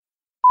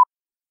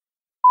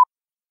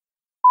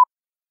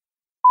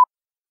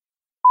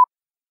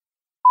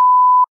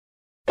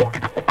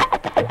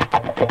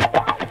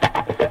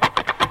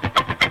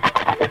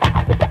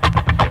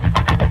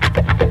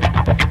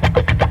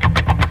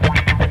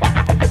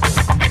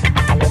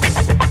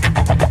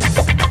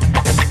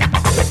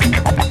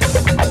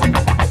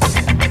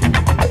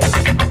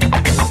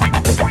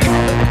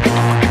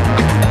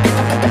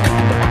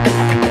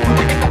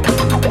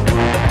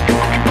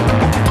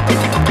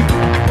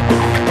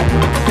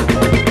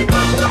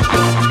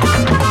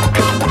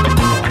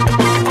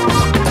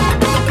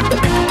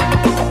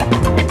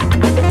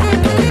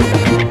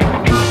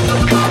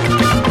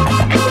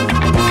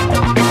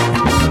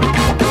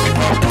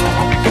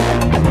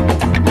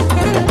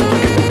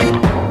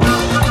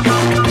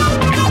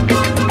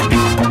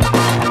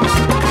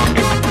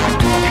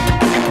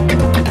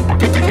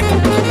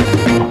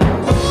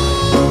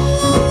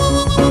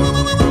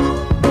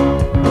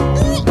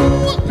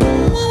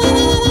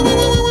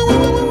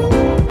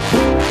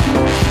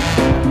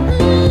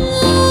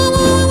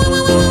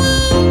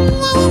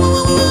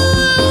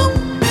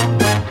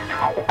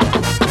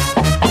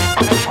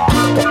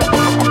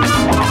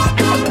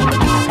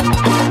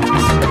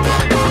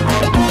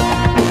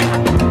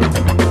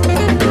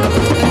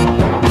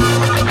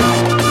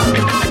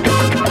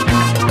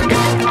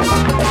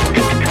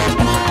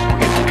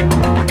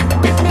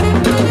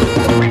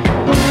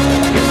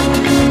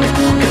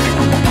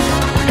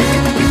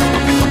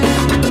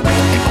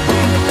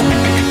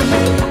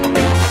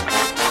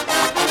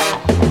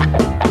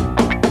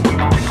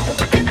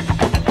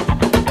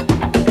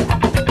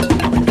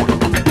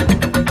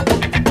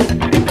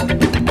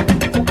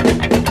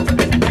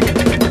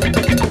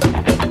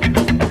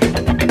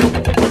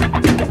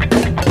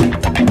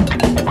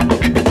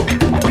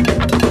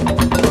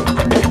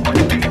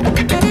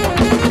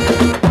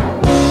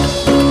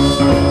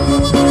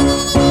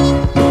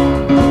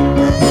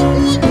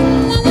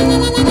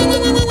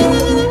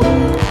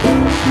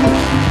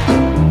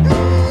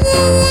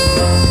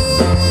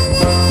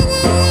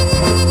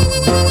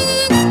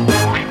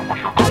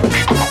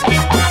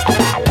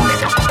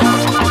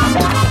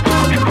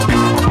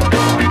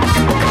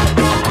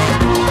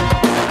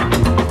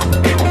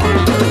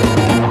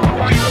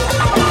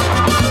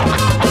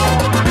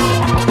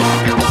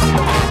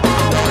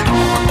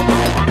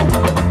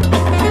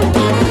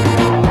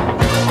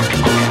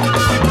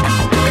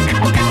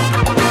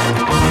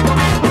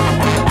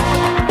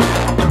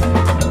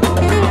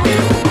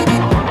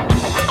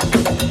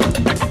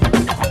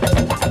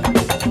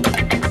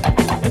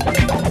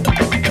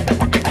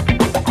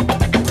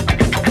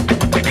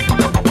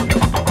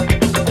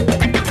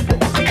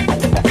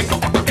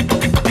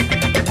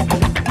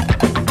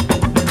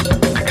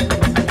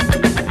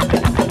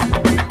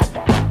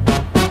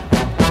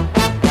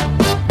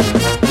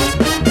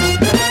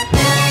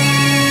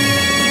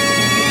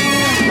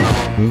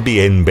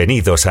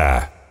Bienvenidos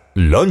a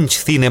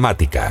Launch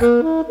Cinematica.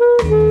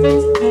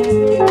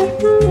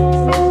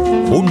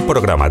 Un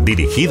programa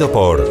dirigido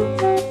por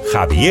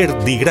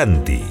Javier Di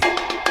Granti.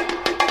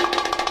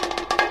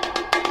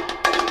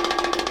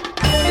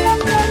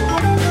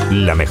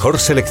 La mejor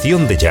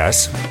selección de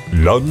jazz,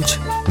 lounge,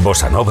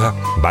 bossa nova,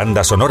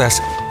 bandas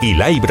sonoras y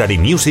library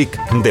music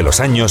de los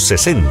años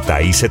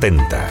 60 y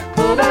 70.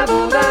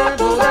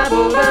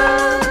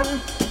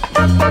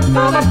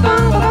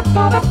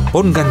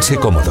 Pónganse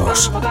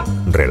cómodos,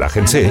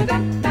 relájense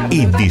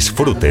y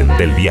disfruten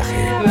del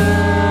viaje.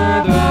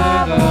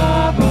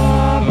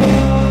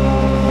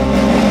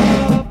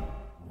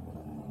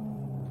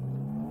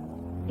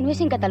 ¿No es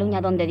en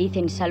Cataluña donde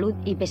dicen salud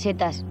y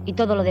pesetas y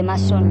todo lo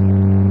demás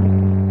son...?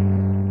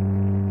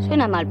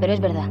 Suena mal, pero es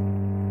verdad.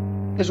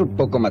 Es un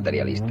poco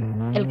materialista.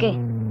 ¿El qué?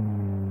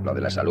 Lo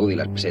de la salud y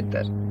las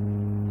pesetas.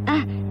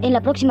 Ah, en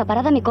la próxima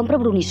parada me compro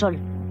Brunisol.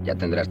 Ya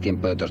tendrás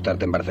tiempo de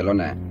tostarte en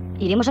Barcelona.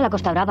 Iremos a la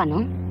Costa Brava,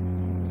 ¿no?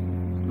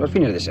 Los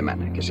fines de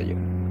semana, qué sé yo.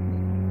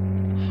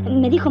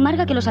 Me dijo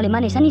Marga que los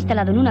alemanes han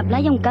instalado en una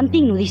playa un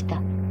camping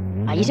nudista.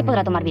 Allí se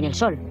podrá tomar bien el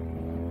sol.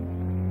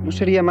 No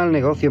sería mal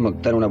negocio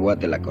montar una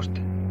boate en la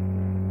costa.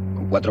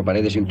 Con 4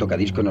 paredes y un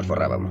tocadisco nos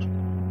forrábamos.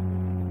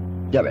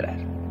 Ya verás.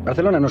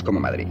 Barcelona no es como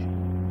Madrid.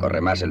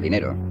 Corre más el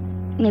dinero.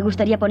 Me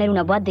gustaría poner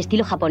una boate de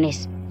estilo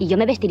japonés. Y yo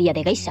me vestiría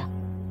de geisha.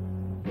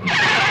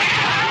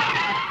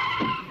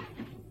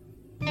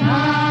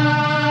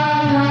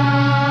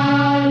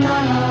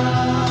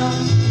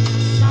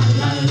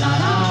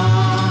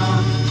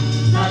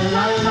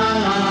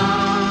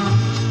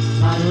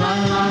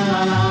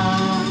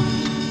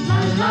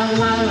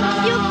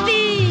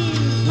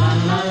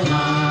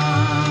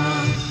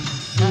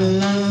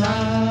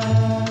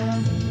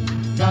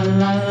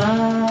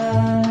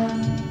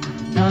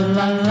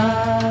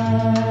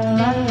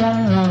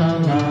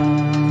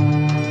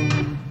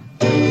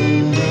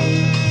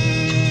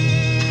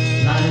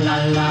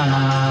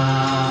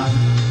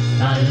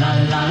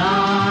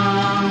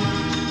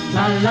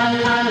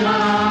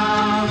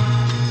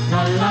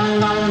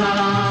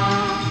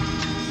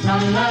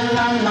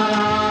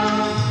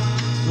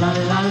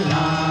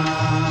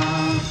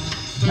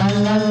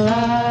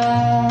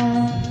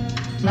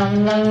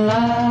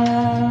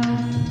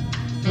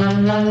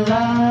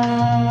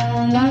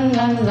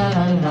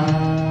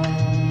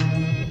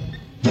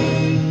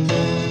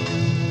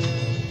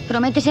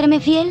 ¿Prometes serme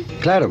fiel?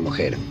 Claro,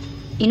 mujer.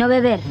 ¿Y no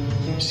beber?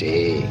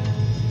 Sí.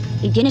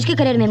 ¿Y tienes que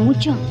quererme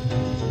mucho?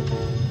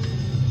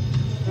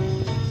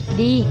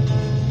 Di.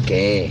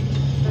 ¿Qué?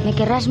 ¿Me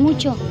querrás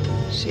mucho?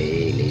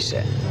 Sí,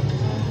 Lisa.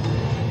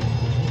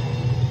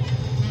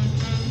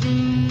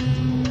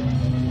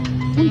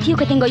 Un tío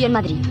que tengo yo en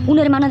Madrid, un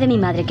hermano de mi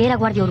madre que era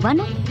guardia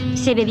urbano,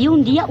 se bebió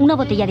un día una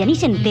botella de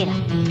anís entera.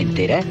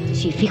 ¿Entera?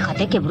 Sí,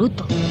 fíjate, qué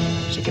bruto.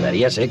 Se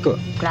quedaría seco.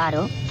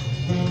 Claro.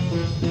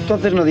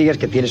 Entonces no digas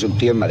que tienes un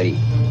tío en Madrid.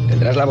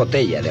 Tendrás la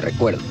botella de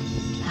recuerdo.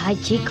 Ay,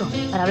 chico,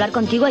 para hablar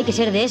contigo hay que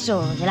ser de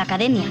eso, de la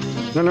academia.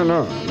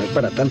 No es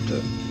para tanto.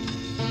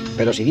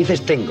 Pero si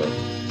dices tengo,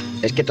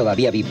 es que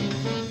todavía vivo.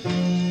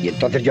 Y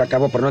entonces yo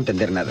acabo por no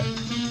entender nada.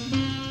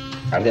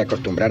 Has de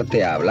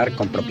acostumbrarte a hablar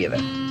con propiedad.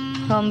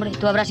 Hombre,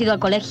 tú habrás ido al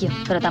colegio,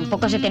 pero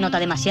tampoco se te nota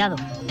demasiado.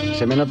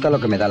 Se me nota lo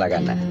que me da la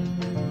gana.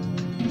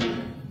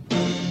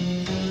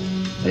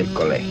 El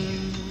colegio.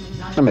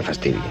 No me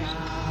fastidies.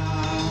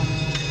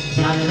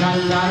 La la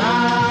la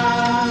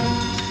la,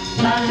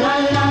 la la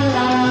la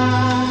la,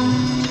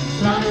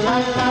 la la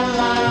la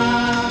la,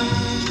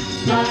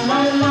 la la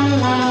la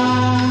la,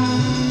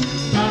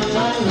 la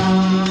la la, la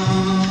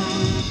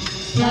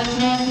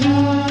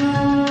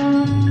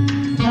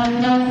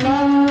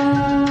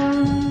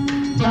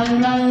la la,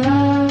 la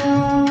la.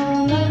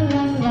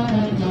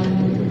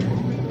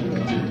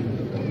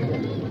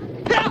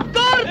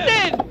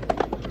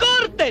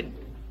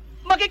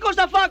 Ma che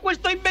cosa fa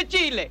questo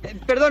imbecille?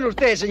 Perdone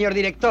usted, señor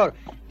director,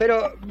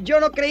 pero yo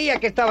no creía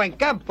que estaba en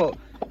campo.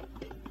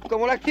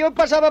 Como la acción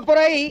pasaba por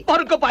ahí...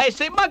 Porco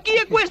paese, ma chi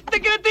è questo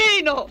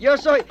cretino? Yo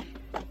soy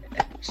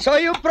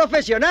un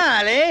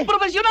profesional, ¿eh?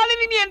 Professionale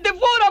di niente,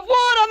 fuera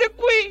di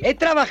qui! He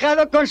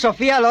trabajado con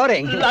Sofía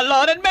Loren. La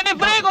Loren, me ne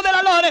frego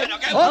della Loren!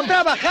 Ho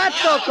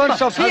trabajato con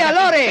Sofía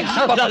Loren!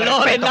 La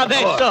Loren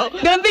adesso!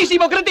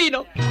 Grandissimo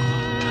cretino!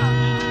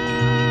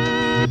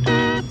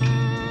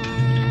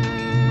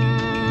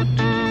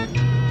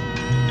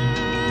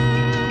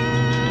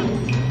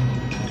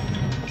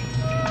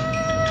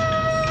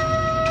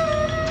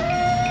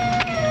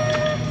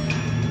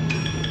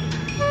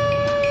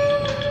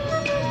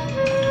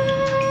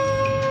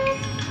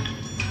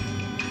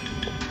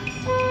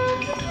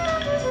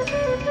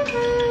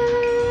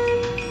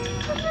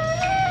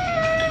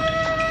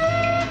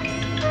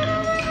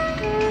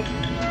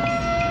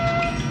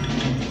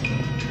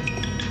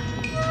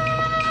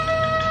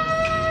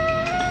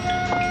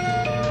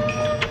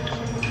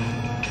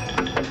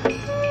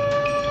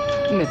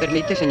 ¿Me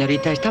permite,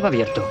 señorita? Estaba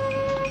abierto.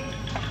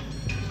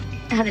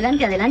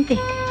 Adelante, adelante.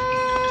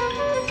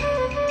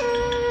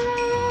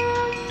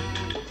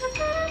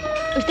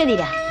 Usted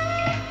dirá.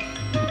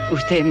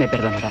 Usted me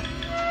perdonará.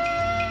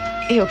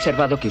 He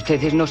observado que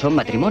ustedes no son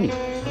matrimonio.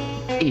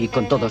 Y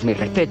con todos mis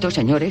respetos,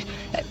 señores,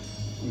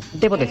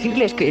 debo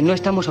decirles que no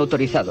estamos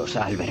autorizados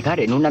a albergar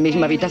en una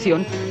misma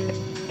habitación,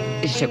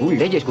 según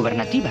leyes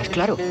gubernativas,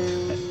 claro,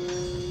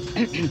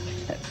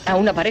 a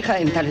una pareja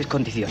en tales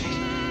condiciones.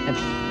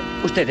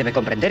 Usted debe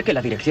comprender que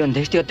la dirección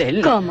de este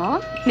hotel... ¿Cómo?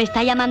 ¿Me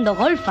está llamando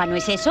golfa, no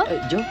es eso?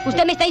 ¿Yo?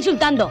 Usted me está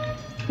insultando.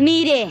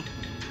 Mire,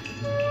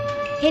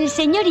 el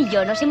señor y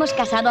yo nos hemos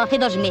casado hace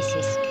 2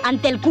 meses,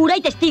 ante el cura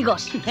y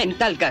testigos. En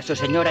tal caso,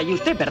 señora, y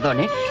usted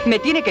perdone, me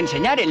tiene que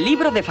enseñar el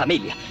libro de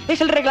familia. Es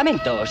el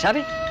reglamento,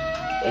 ¿sabe?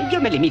 Yo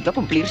me limito a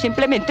cumplir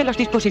simplemente las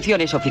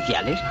disposiciones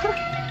oficiales.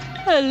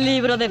 El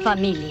libro de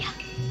familia.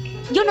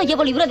 Yo no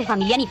llevo libro de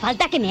familia ni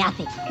falta que me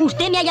hace.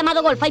 Usted me ha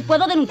llamado golfa y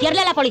puedo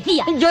denunciarle a la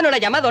policía. Yo no le he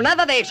llamado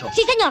nada de eso.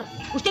 Sí, señor.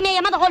 Usted me ha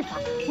llamado golfa.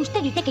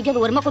 Usted dice que yo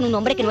duermo con un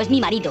hombre que no es mi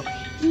marido.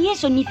 Y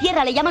eso en mi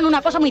tierra le llaman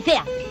una cosa muy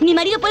fea. Mi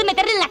marido puede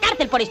meterle en la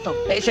cárcel por esto.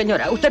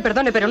 Señora, usted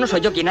perdone, pero no soy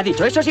yo quien ha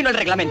dicho eso, sino el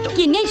reglamento.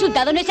 Quien me ha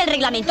insultado no es el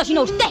reglamento,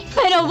 sino usted.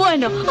 Pero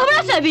bueno,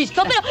 habráse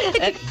visto,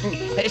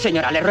 pero...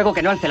 Señora, le ruego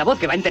que no alce la voz,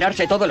 que va a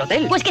enterarse todo el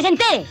hotel. Pues que se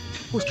entere.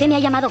 Usted me ha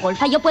llamado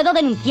golfa y yo puedo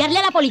denunciarle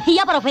a la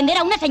policía por ofender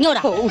a una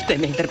señora. Oh, usted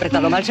me ha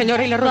interpretado mal,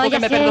 señora, y le ruego que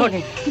me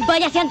perdone.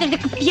 Váyase antes de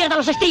que pierda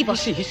los estribos.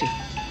 Sí, sí.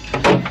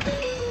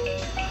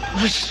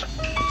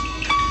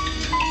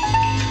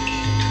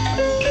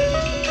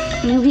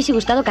 Me hubiese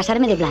gustado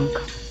casarme de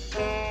blanco.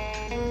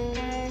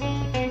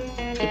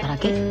 ¿Y para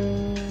qué?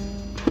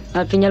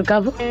 Al fin y al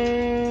cabo.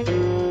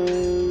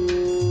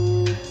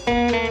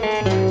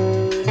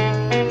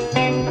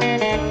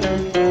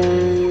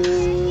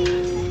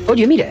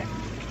 Oye, mira.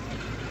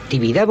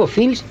 Tibidabo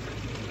Films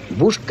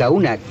busca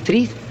una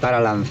actriz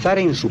para lanzar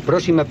en su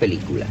próxima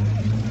película.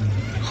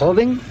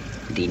 Joven,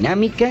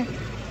 dinámica,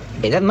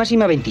 edad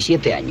máxima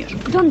 27 años.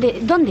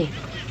 ¿Dónde?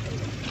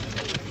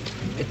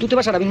 Tú te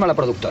vas ahora mismo a la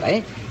productora,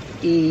 ¿eh?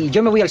 Y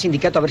yo me voy al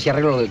sindicato a ver si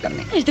arreglo lo del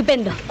carnet.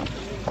 Estupendo.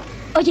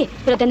 Oye,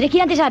 pero tendré que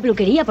ir antes a la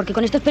peluquería porque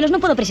con estos pelos no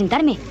puedo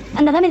presentarme.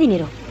 Anda, dame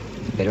dinero.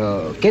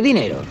 ¿Pero qué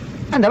dinero?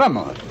 Anda,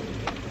 vamos.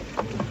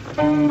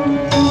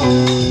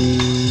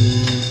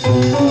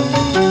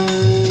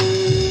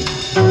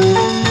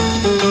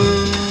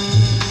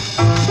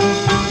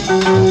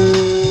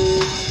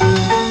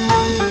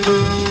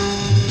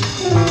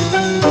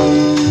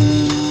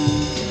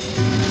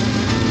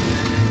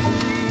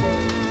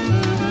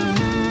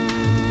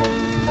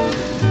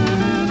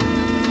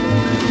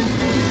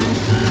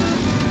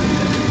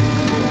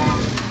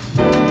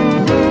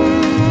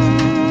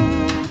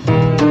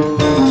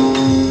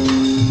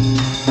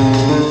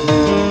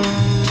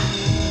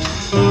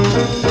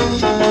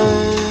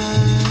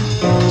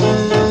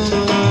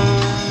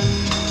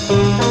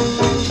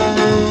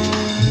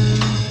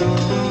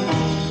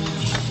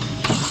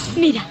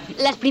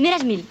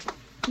 Primeras 1000.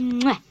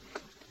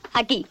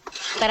 Aquí,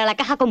 para la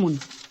caja común.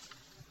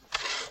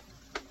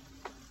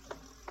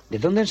 ¿De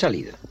dónde han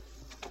salido?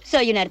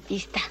 Soy un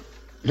artista.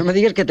 No me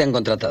digas que te han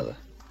contratado.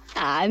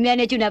 Me han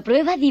hecho una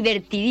prueba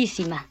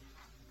divertidísima.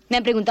 Me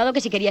han preguntado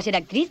que si quería ser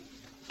actriz,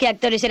 qué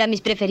actores eran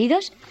mis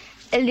preferidos.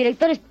 El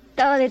director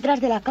estaba detrás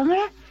de la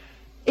cámara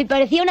y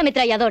parecía una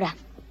ametralladora.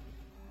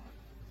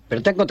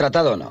 ¿Pero te han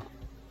contratado o no?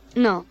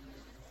 No,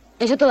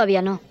 eso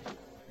todavía no.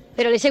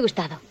 Pero les he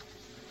gustado.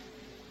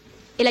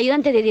 El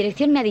ayudante de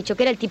dirección me ha dicho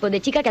que era el tipo de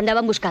chica que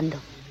andaban buscando.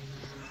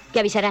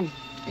 Que avisarán.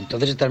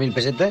 ¿Entonces estas 1000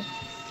 pesetas?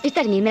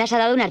 Estas 1000 me las ha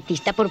dado un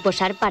artista por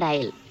posar para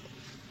él.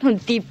 Un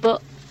tipo...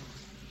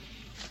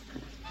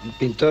 ¿Un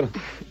pintor?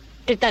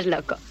 Estás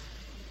loco.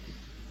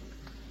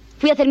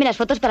 Fui a hacerme las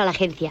fotos para la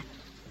agencia.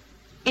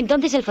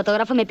 Entonces el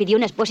fotógrafo me pidió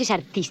unas poses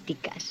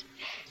artísticas.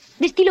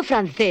 De estilo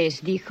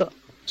francés, dijo.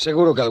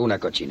 Seguro que alguna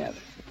cochinada.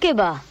 ¿Qué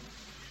va?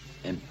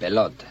 En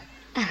pelota.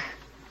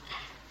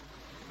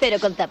 Pero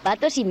con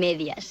zapatos y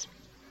medias.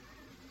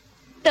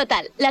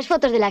 Total, las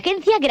fotos de la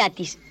agencia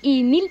gratis.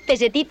 Y 1000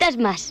 pesetitas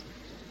más.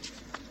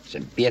 Se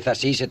empieza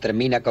así y se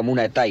termina como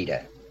una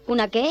etaira.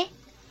 ¿Una qué?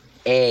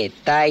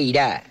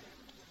 Etaira.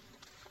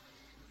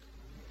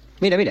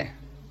 Mira.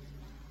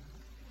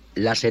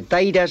 Las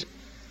etairas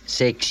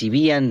se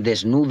exhibían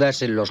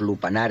desnudas en los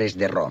lupanares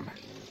de Roma,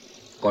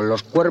 con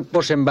los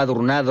cuerpos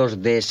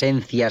embadurnados de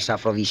esencias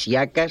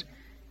afrodisíacas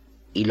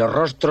y los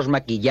rostros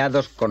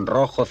maquillados con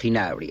rojo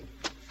cinabrio.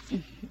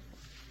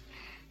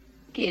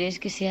 ¿Quieres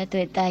que sea tu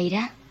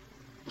etaira?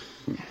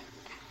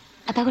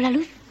 ¿Apago la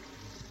luz?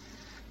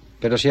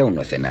 Pero si aún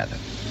no he cenado.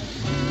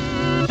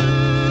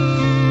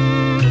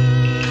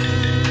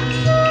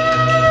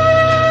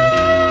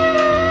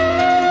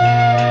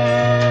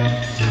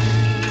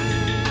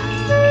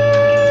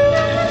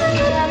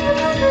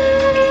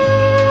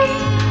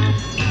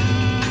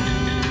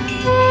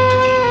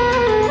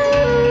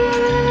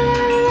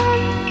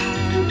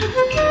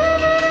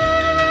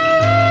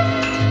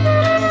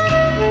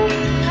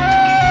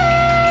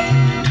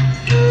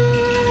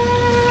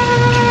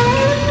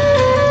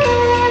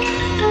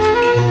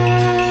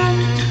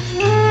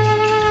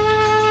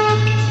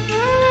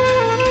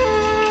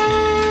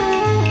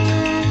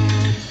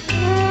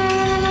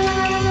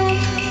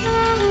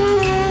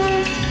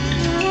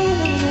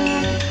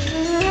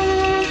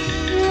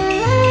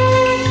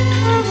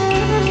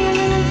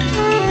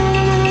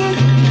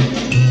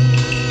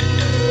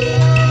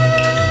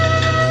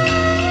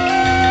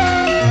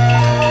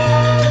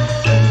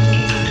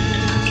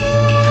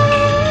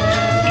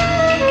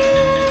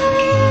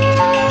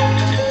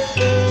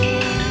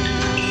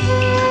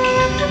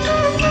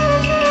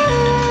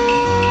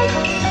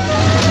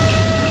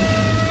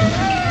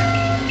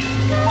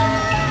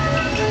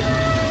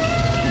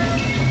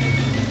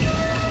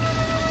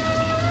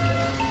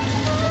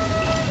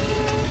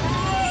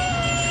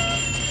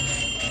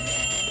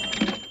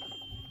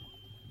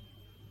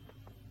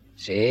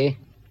 Sí.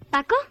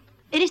 ¿Paco?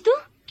 ¿Eres tú?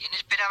 ¿Quién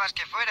esperabas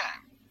que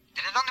fuera?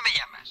 ¿Desde dónde me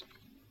llamas?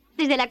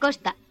 Desde la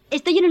costa.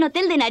 Estoy en un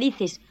hotel de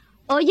narices.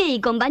 Oye, y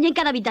con baño en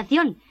cada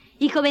habitación.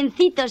 Y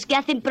jovencitos que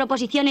hacen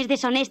proposiciones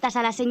deshonestas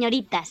a las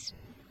señoritas.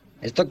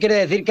 Esto quiere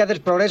decir que haces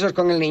progresos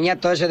con el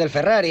niñato ese del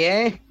Ferrari,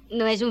 ¿eh?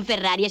 No es un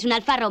Ferrari, es un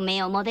Alfa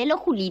Romeo, modelo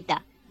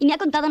Julita. Y me ha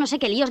contado no sé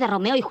qué líos de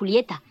Romeo y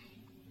Julieta.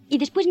 Y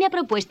después me ha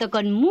propuesto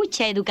con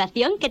mucha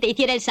educación que te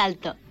hiciera el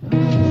salto.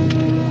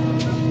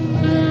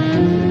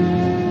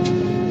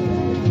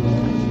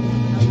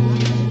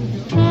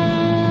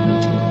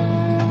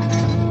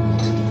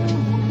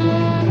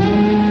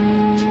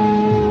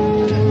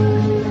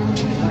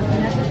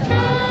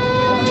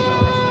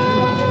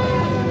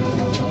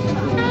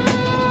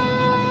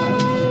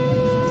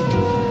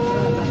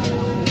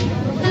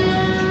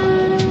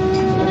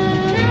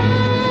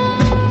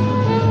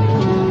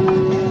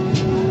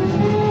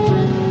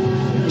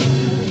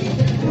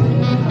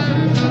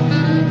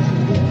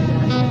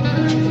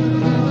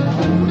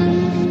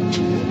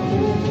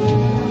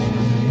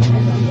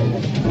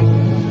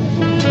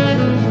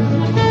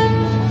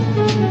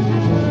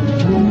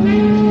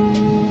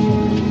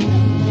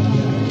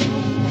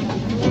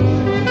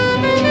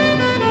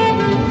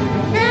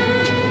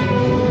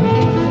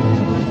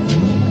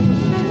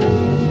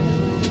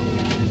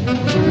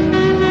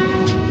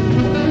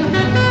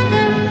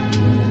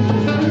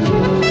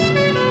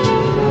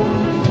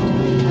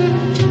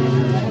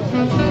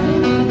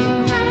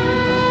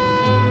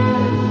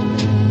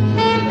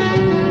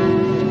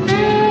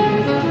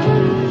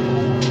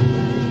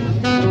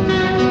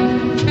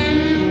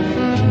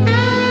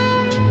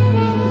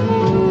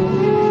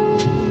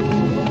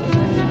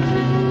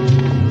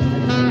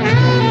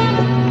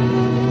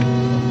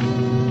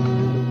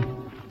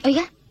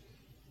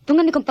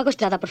 Con Paco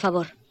Estrada, por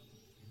favor.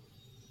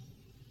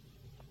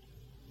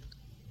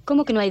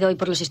 ¿Cómo que no ha ido hoy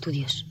por los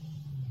estudios?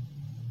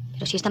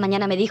 Pero si esta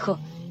mañana me dijo...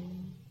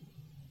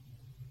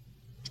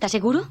 ¿Está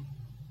seguro?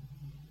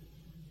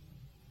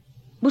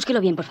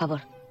 Búsquelo bien, por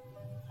favor.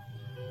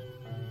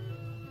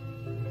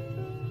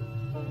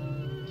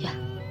 Ya.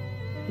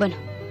 Bueno,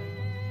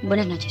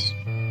 buenas noches.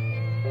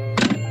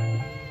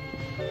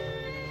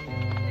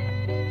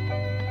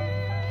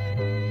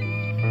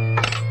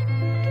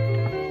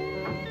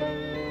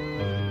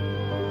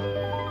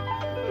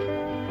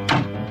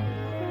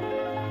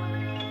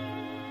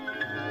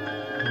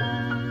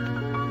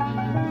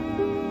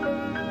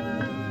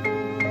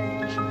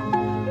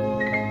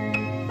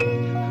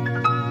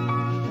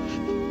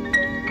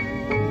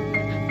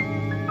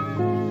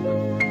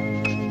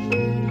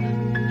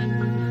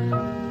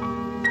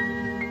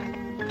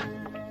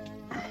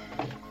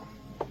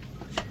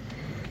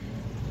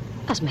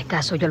 Hazme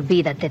caso y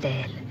olvídate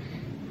de él.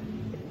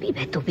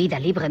 Vive tu vida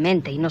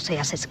libremente y no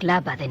seas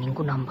esclava de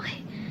ningún hombre.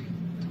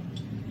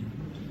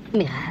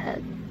 Mira,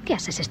 ¿qué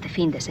haces este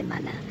fin de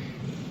semana?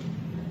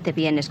 ¿Te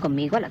vienes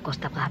conmigo a la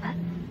Costa Brava?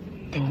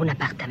 Tengo un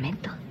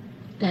apartamento.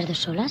 ¿Las dos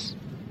solas?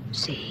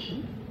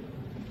 Sí.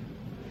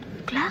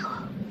 Claro.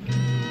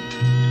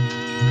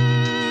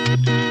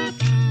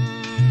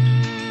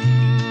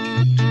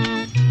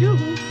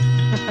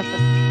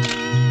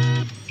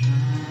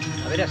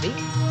 A ver, así.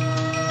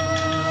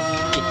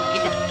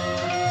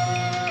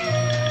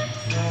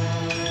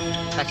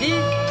 Así,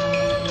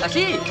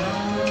 así.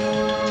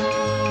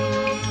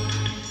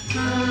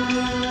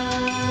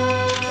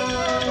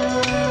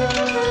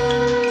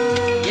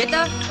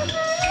 ¿Quieta?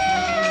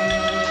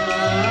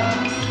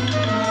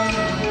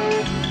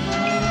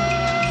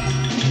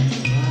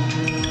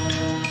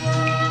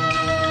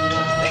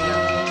 Venga.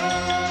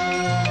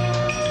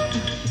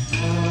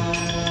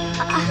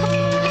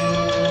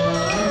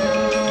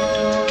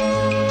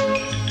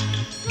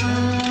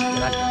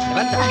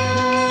 Levanta,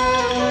 levanta.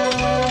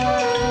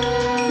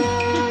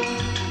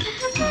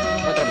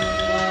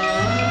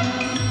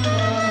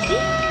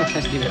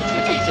 Es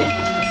divertido, sí.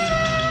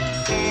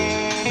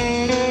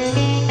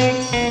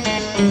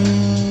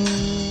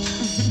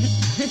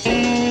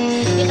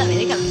 Déjame,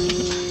 déjame.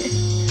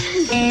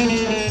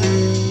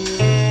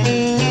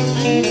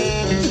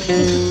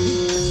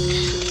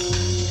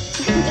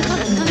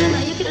 No,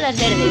 yo quiero las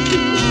verdes.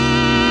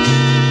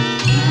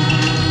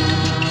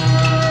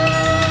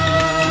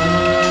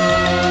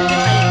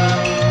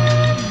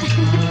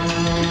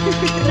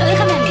 No,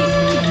 déjame a mí.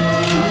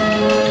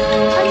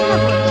 Hazme una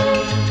foto.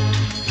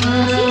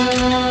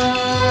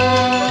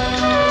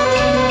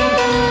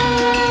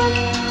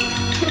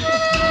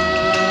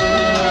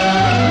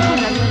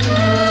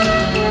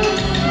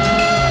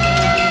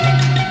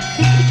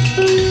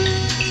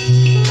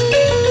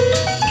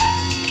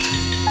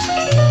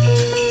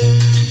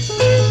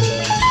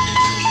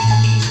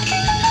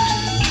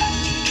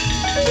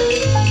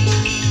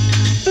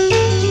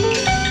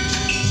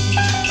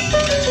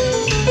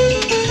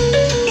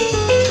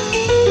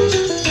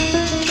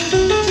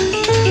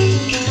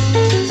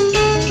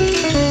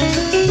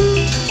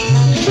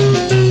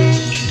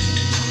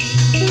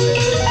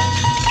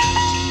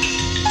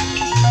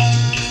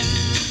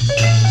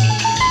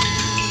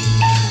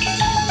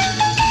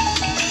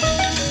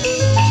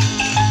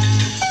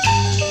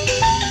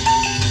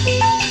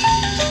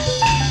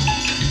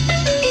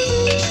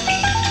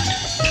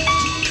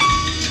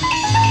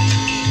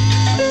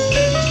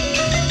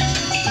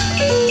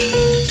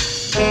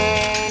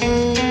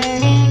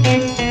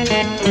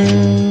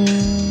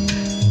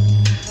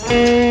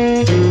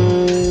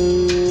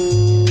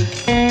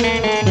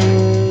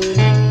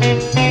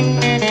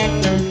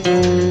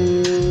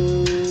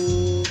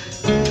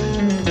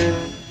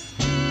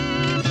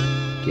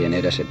 ¿Quién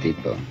era ese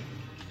tipo?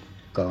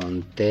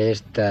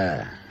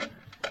 Contesta.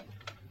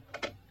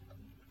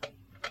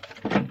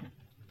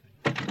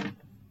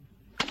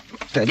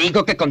 Te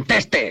digo que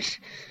contestes.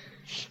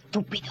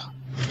 Estúpido.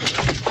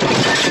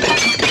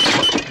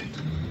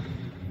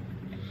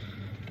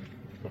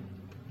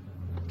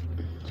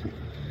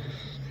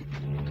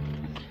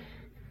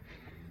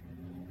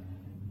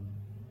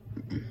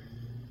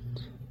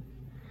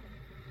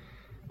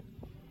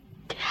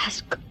 Qué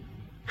asco.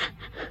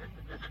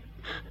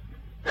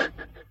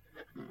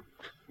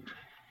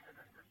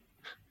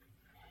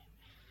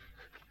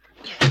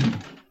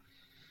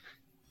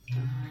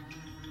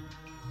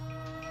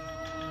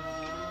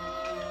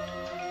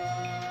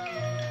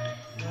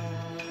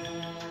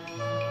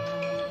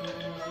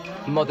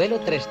 Modelo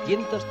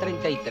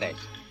 333.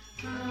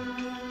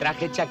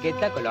 Traje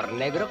chaqueta color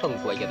negro con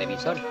cuello de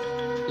visor.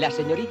 La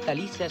señorita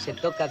Lisa se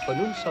toca con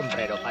un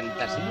sombrero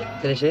fantasía.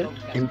 ¿Puede ser?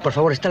 Por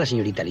favor, ¿está la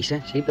señorita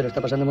Lisa? Sí, pero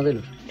está pasando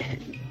modelos.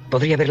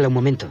 ¿Podría verla un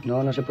momento?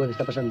 No, no se puede,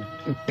 está pasando.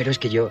 Pero es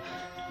que yo...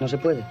 No se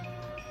puede.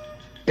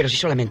 Pero si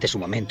solamente es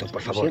un momento,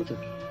 por favor. Lo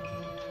siento.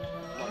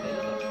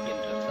 Modelo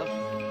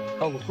 202.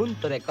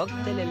 Conjunto de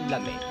cóctel en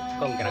lamé,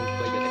 con gran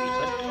cuello de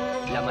visor.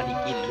 La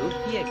maniquí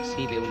Lucy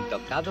exhibe un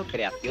tocado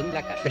creación de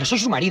la casa. Pero soy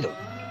su marido.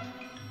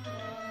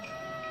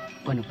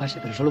 Bueno, pase,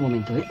 pero solo un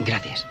momento, ¿eh?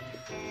 Gracias.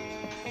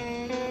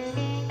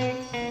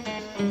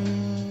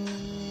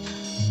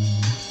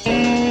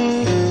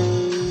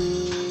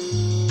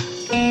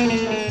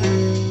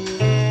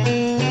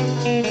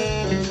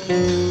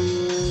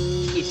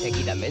 Y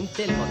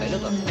seguidamente el modelo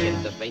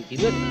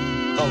 229,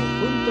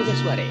 conjunto de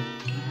soirée.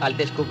 Al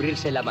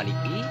descubrirse la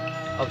maniquí,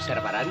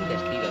 observarán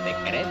vestido de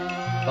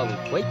crepe con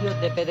cuello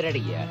de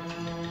pedrería.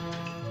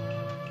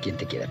 ¿Quién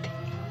te quiere a ti?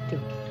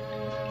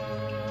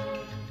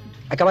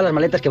 Acaba las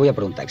maletas que voy a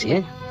por un taxi,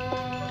 ¿eh?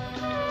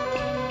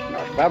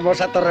 ¡Nos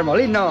vamos a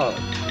Torremolinos!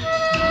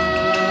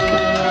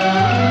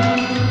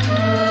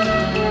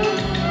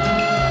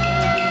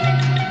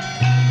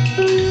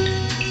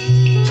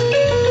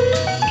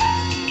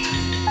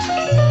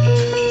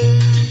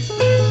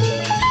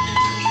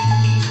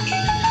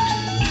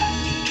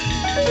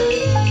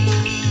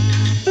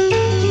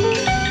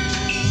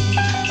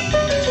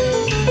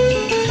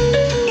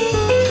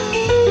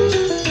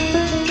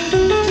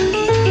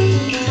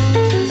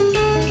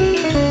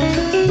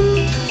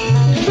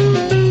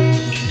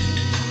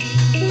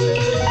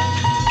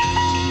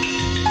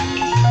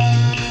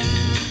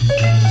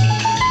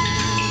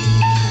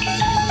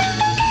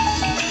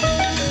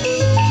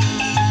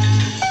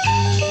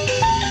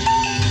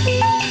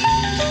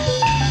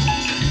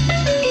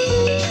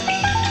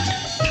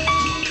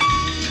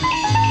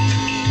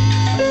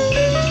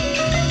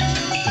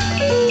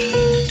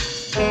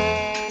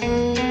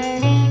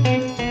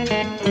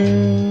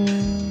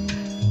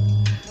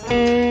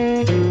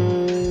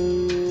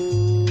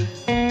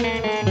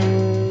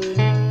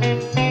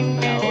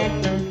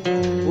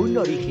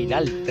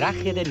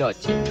 Traje de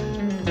noche,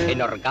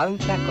 en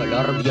organza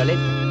color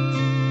violeta,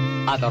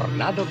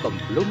 adornado con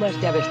plumas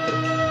de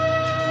avestruz.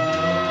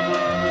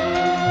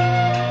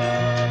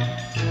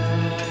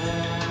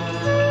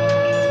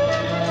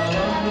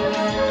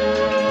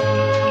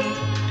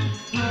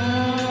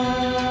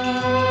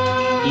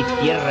 Y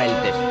cierra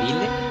el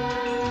desfile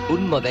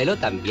un modelo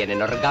también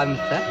en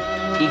organza,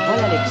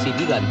 igual al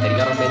exhibido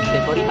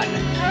anteriormente por Ivana.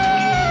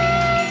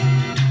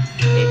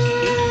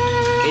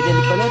 En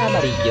el color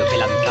amarillo que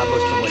lanzamos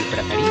como el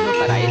preferido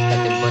para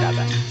esta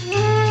temporada.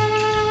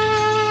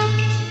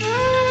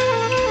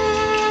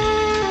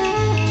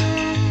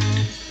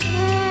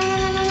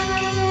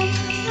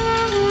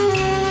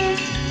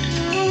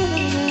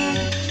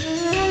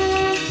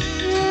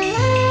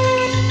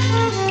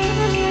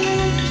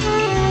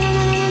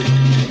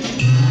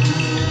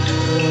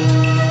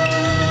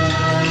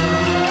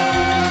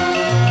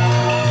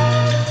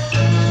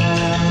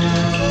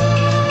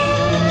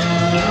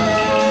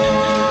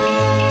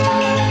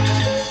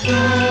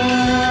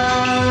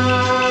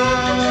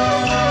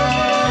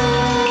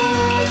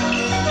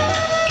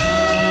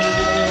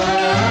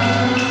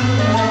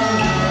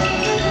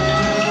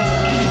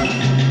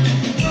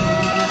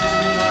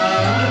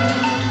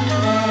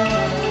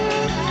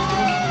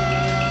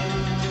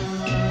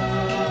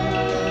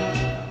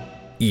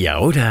 Y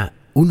ahora,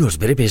 unos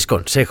breves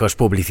consejos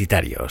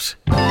publicitarios.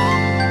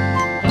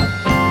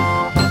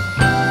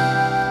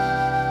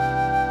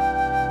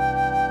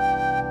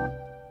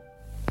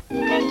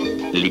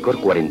 Licor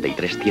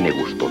 43 tiene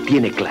gusto,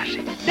 tiene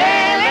clase.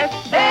 Dele,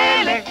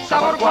 dele,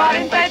 sabor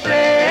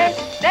 43.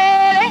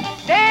 Dele,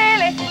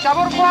 dele,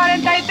 sabor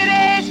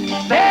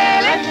 43.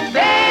 Dele,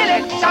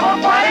 dele, sabor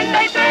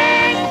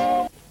 43.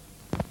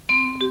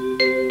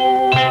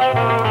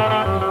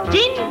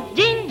 Gin,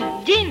 gin,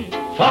 gin.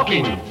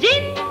 Fucking.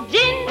 Gin,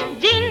 gin,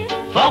 gin.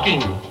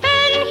 Fucking.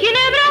 En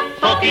Ginebra.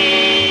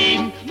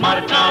 Fucking.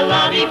 Marca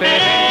la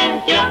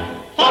diferencia.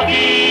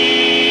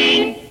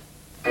 Fucking.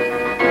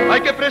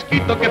 Ay, qué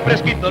fresquito,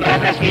 refresquito.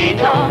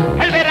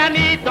 El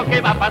veranito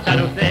que va a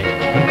pasar usted.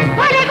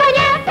 Huele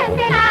coñac,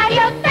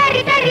 centenario,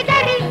 terry, terry,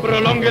 terry.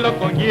 fondónguelo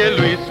con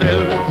hielo y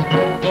sel.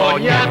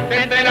 Coñac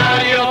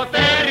centenario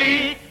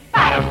Terry,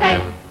 para usted.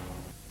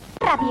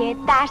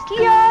 Rabietas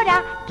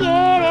llora,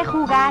 quiere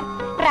jugar.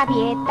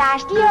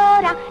 Rabietas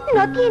llora,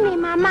 no tiene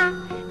mamá.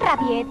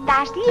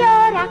 Rabietas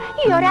llora,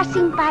 llora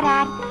sin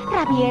parar.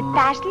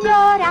 Rabietas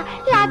llora,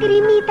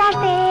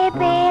 lagrimitas de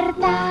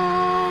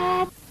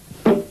verdad.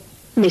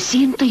 Me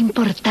siento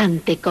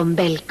importante con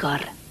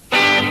Belcor.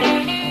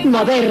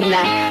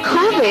 Moderna,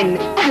 joven,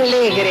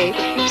 alegre,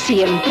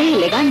 siempre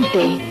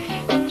elegante.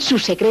 Su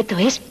secreto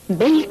es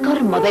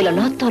Belcor modelo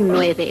Loto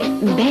 9.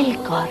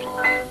 Belcor.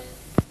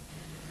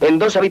 En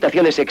 2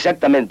 habitaciones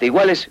exactamente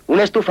iguales,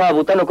 una estufa a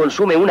butano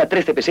consume una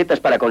 13 pesetas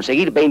para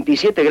conseguir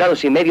 27,5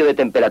 grados de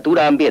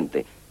temperatura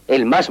ambiente.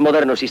 El más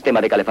moderno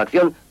sistema de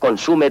calefacción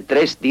consume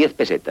 3,10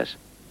 pesetas.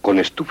 Con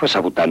estufas a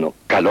butano,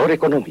 calor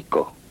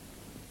económico.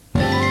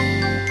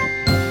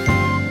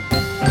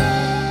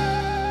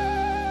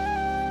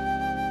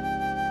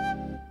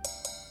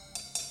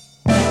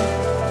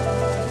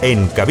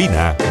 En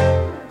cabina,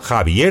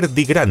 Javier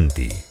Di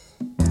Granti.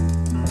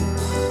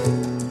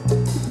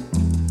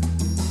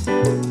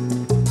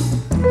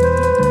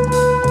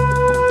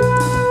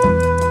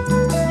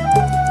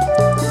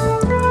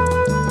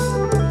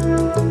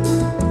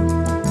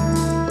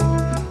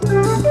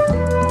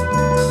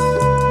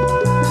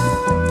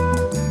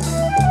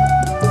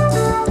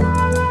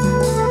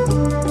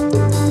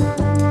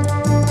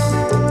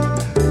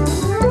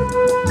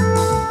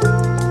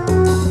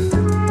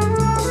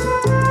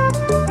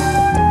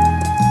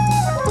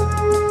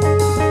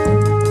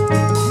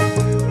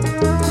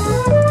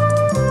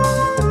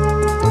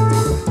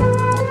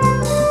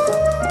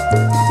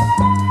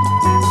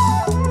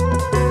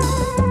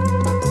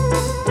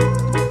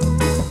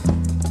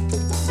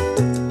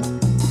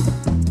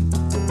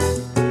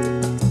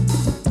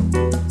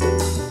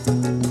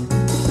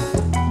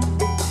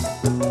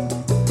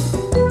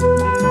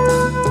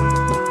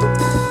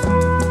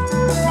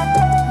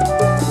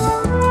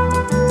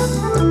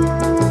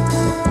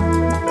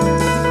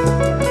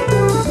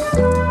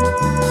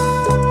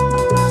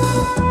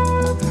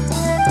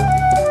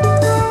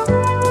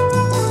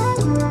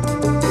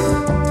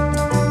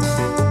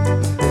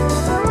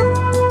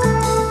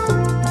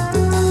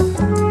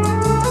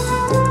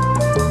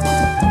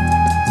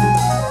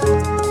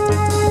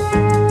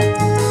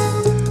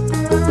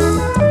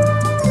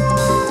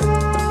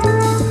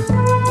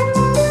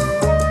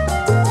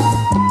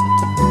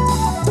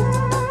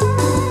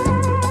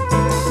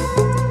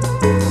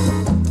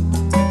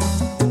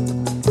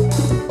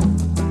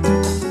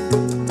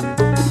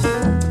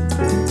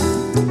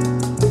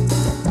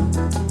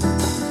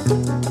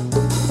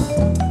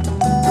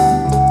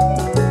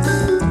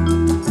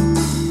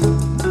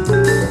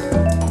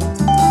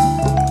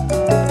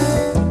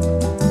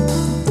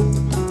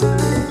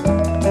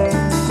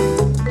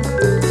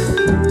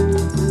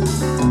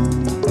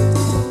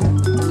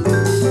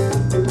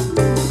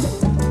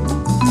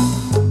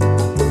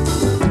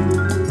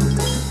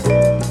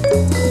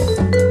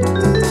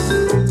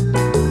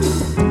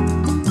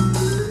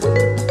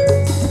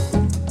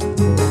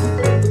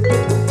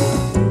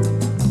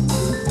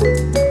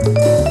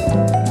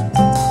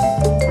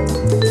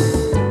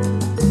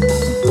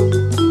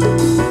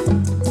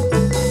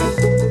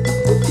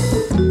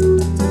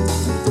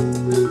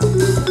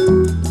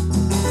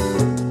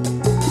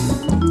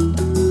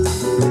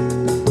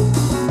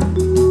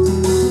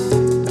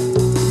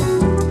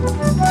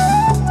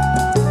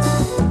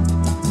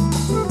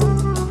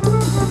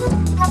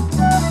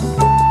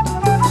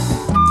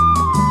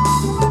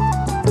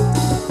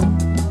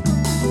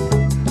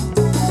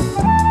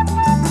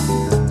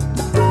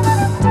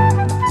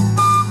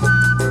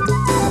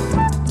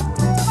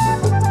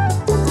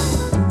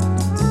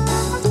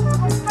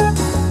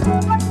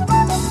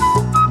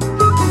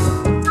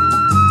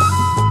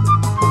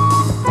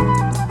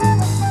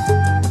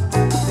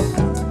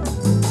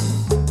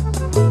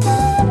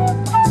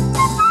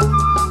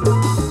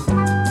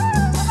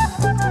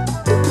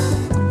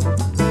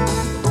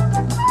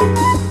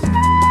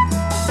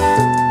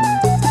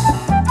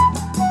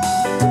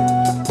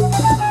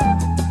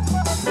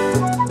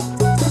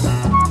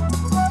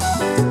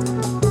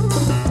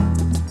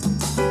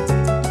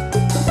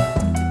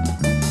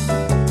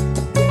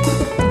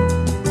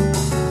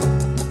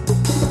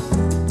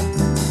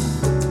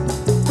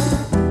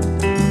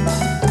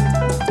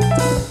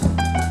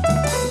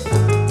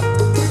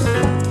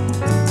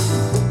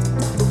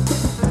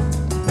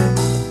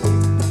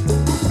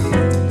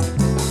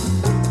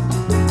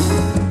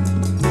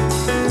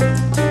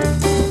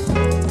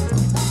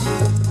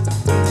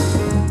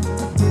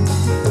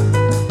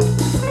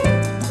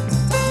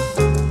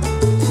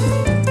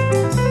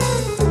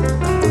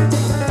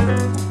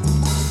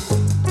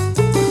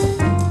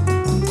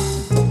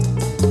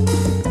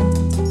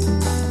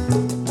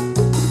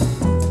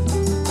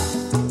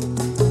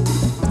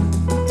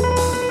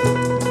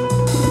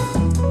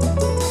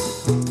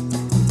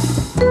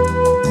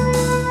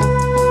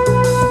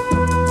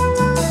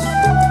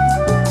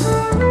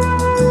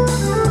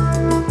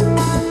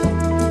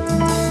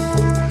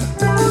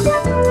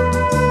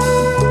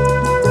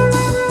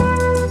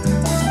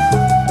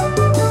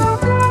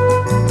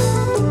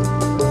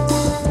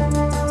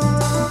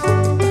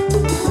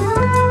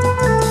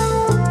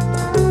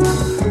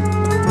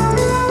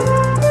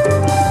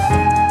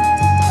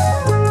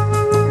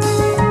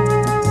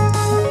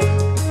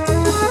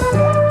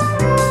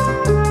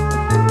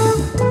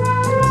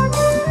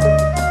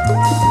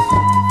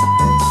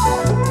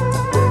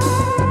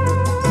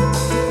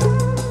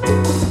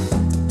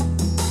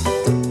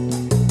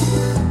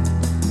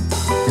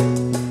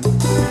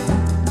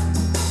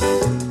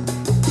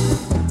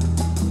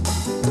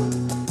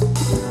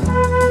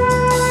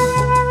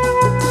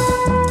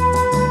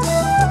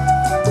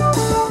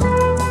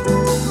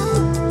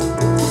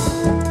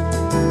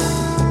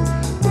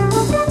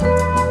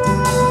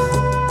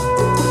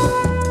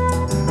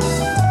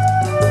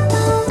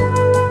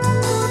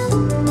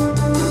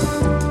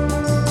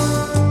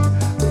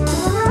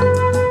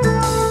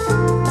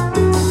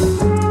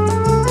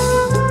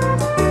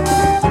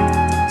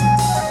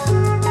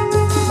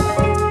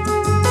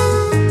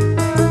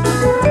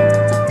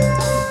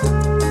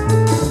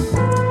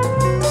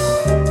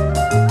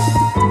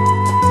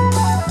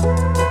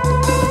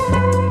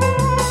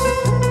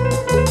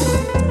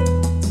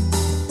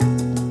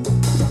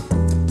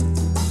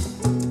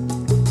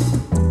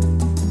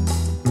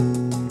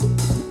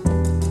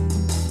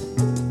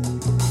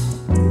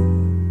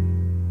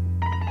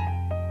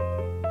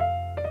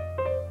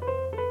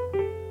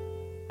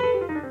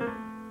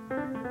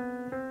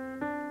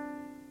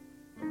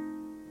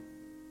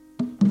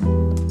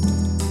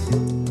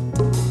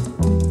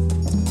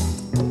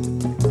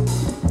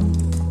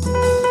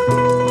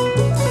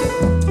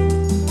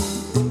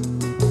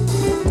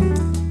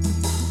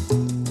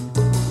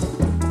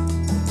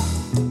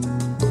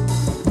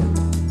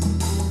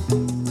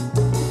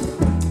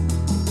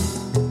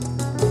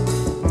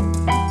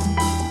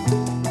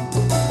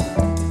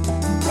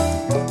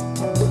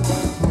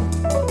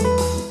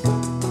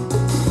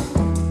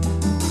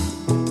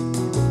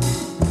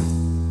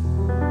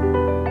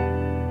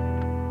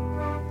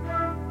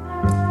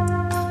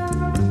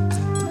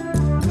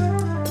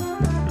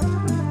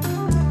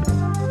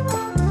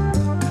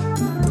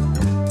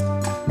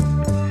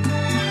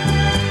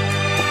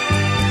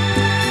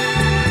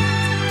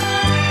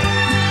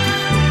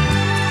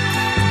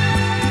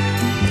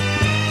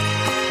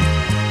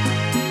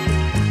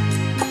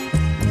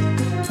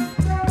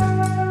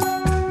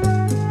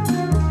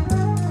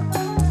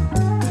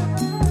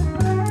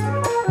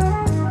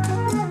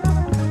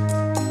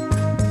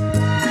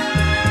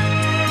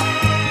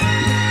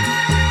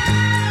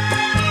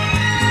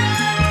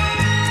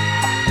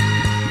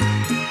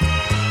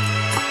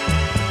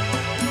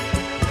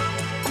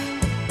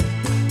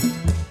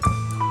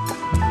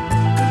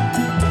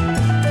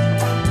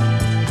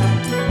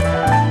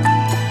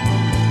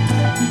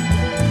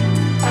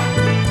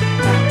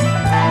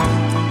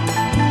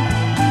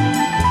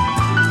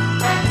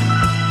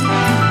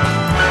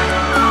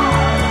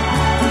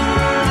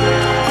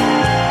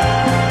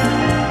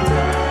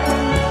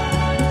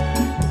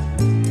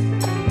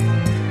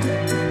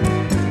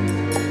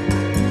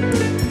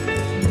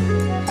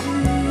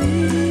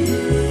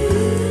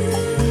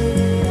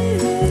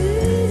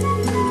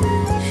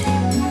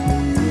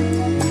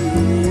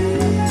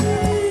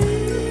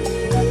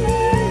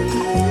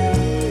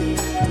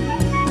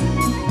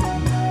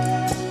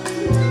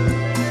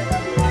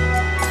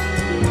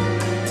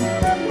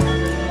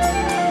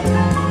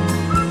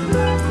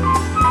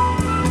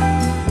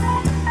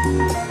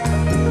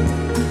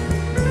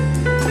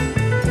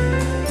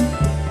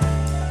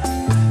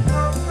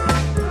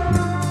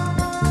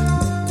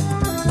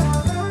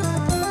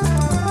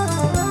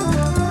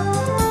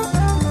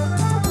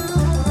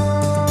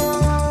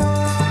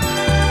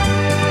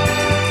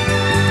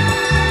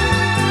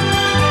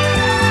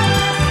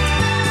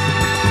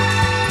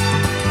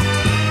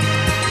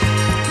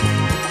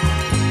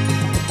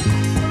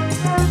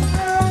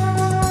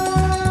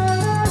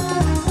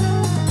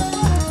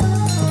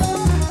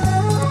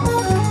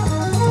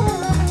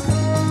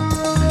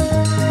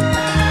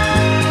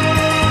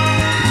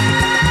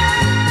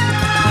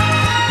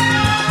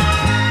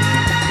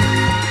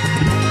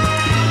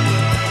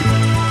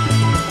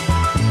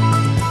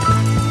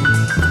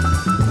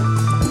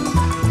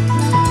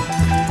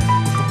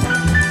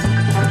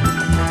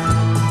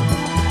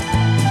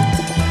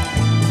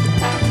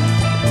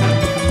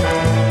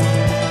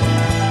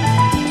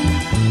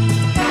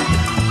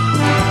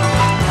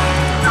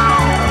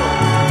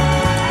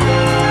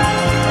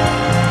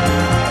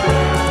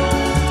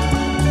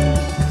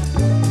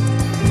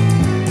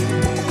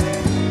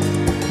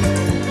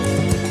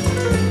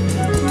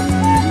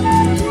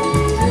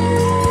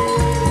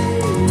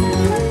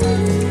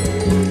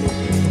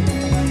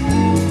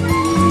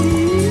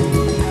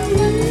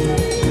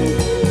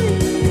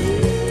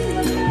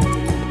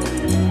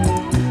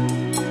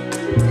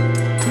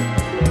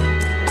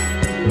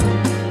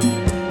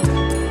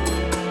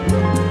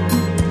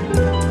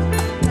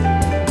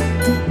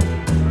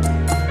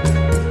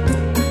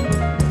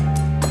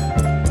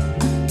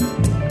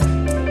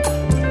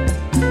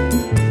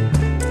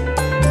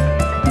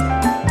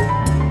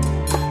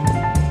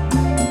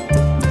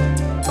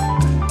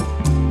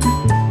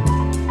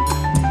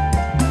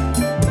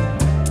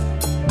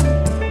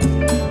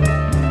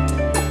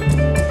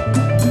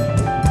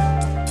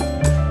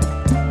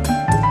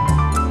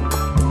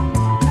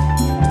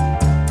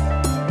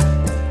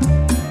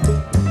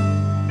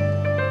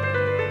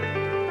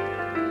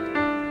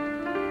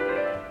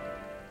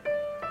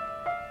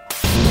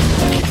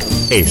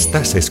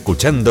 Estás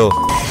escuchando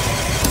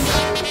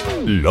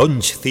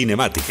Lounge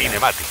Cinematica.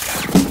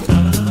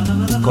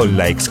 Con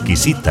la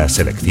exquisita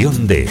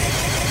selección de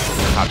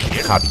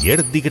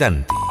Javier Di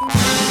Granti.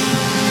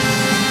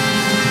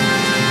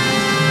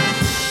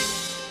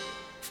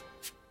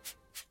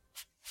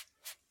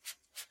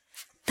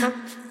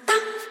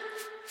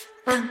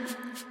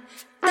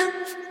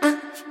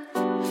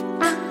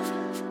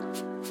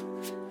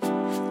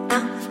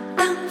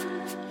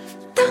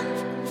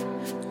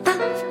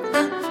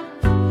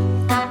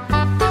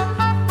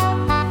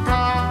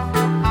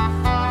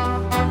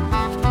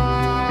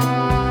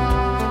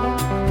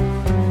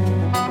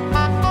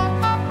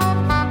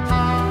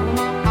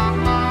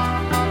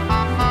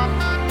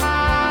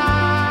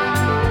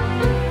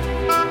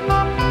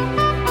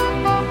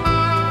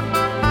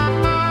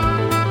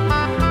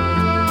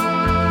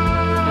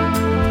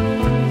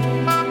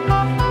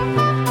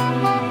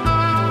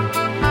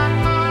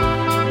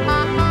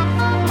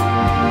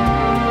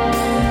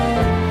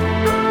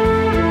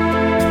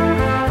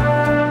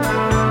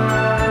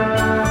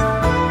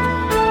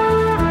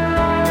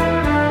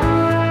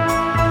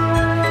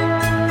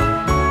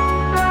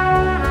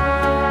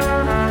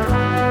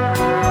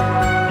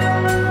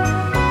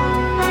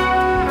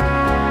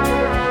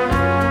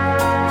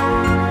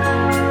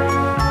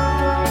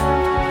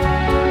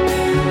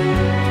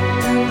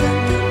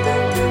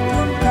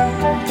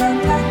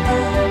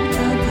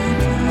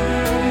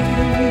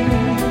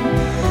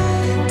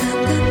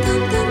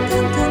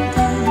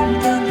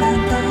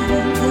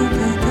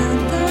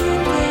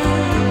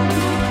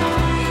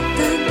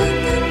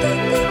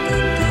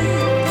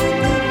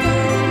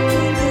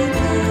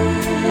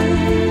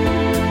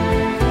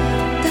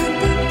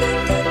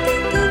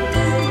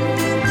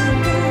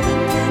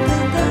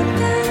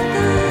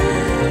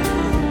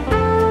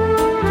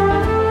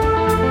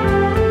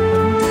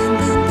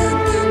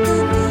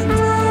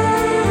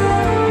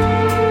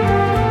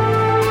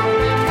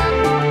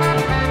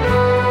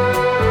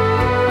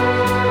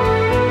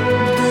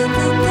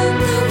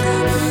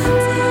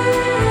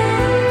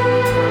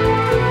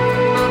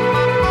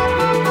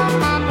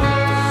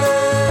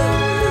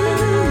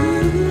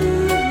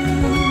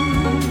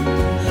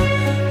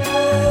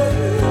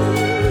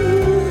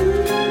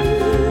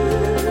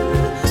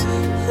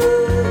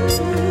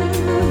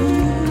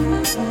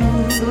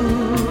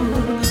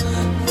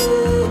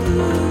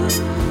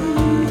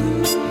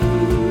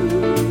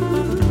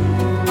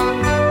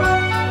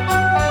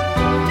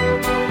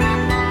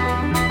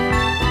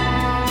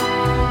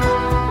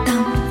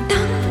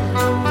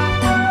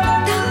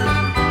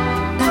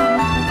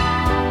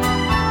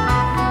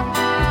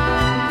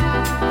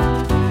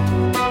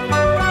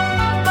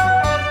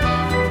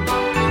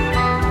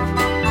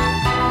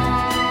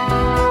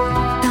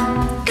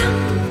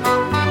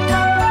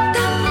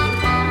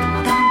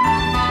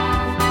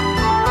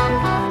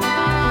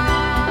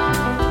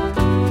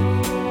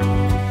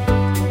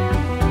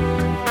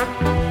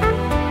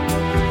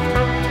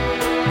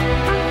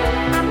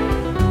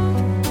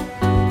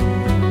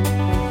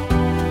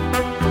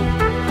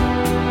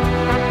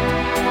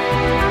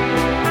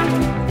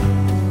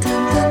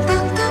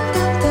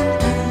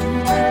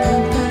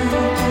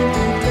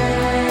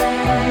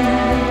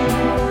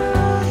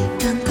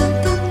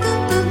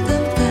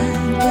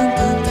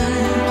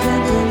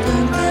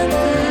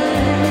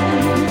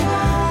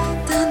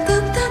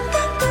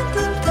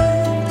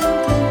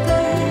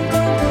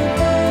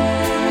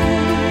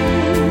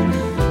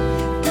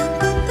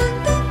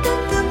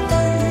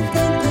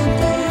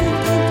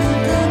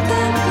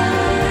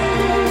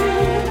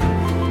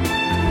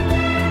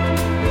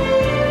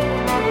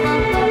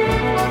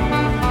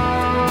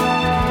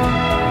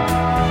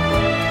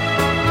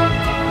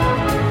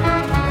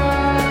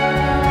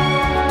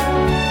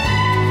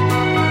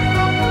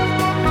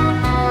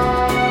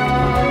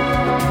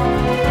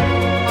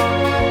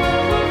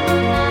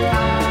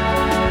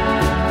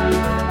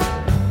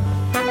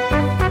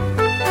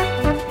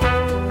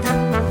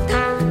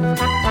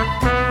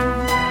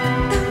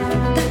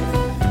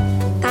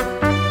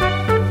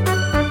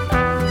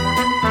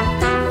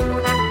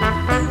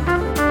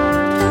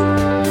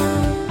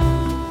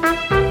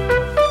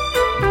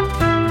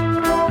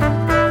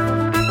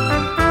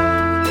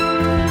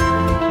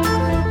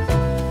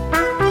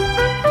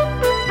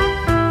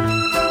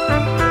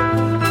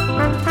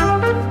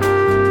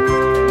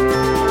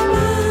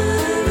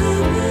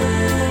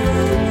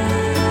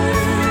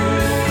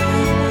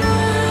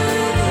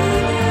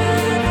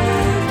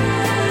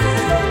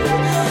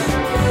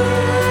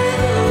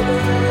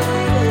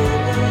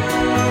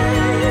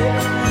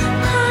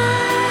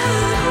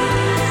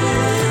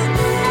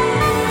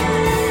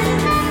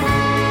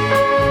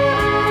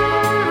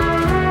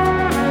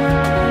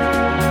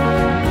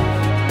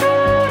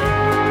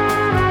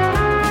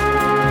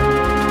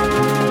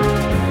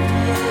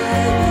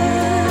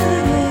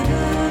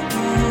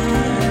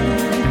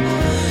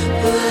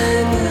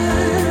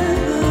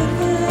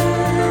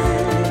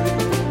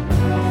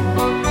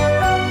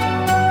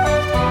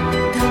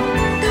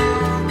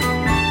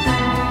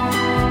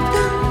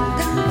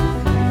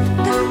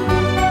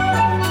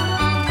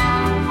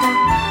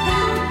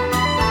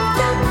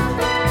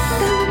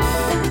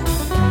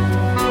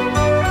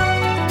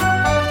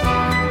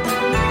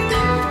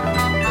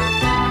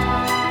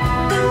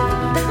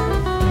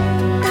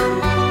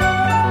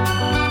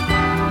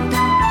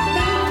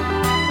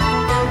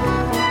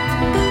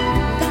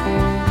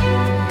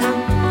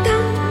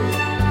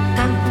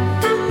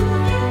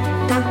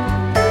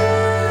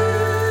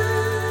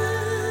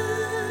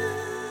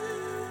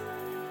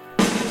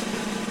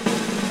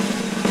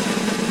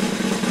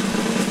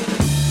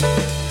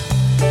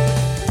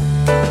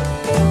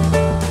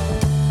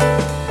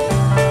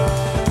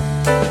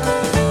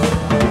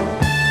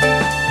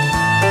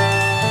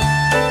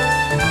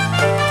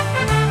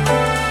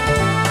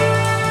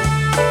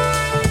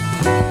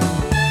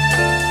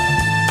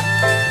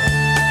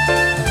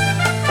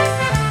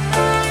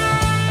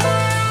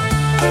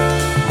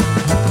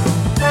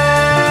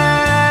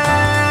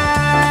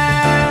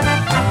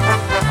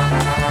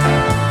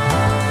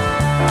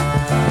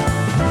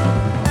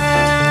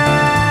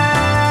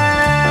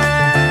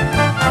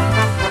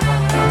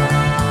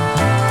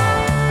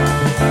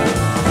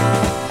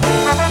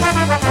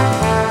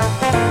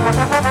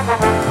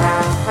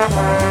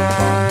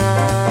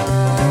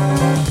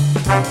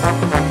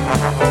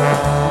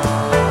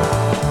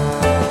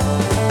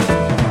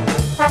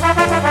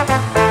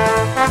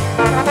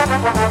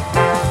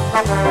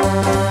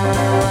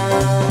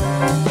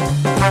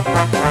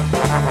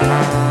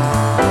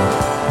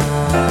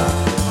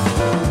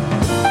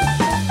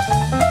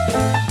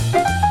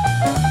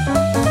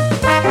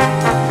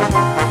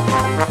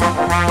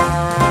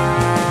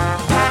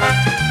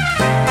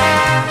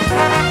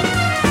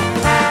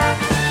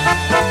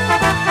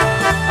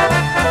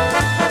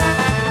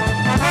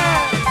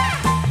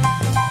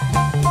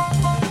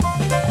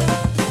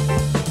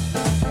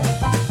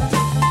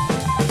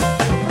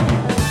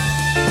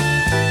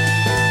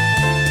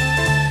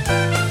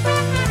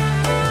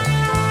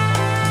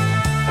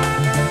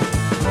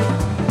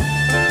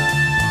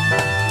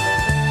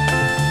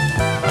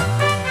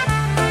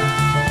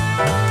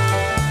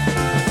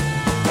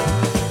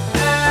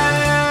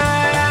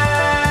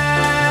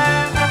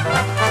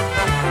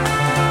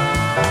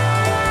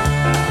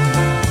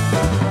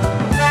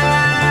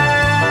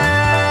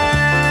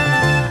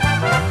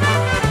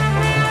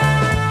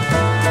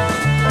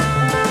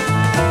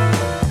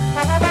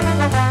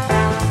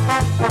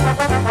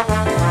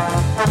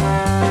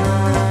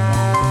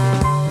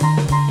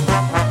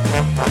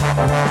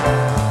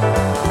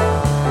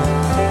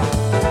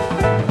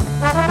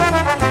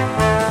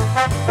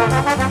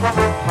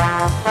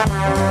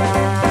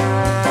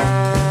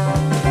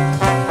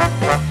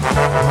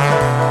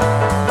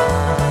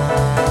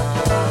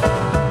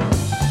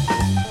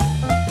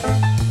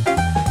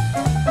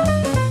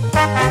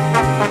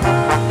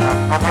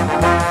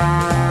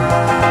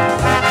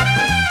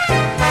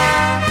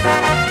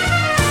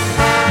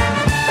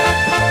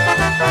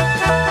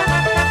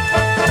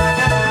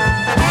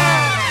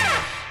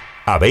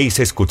 Habéis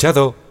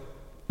escuchado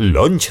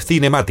Lounge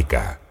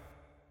Cinematica.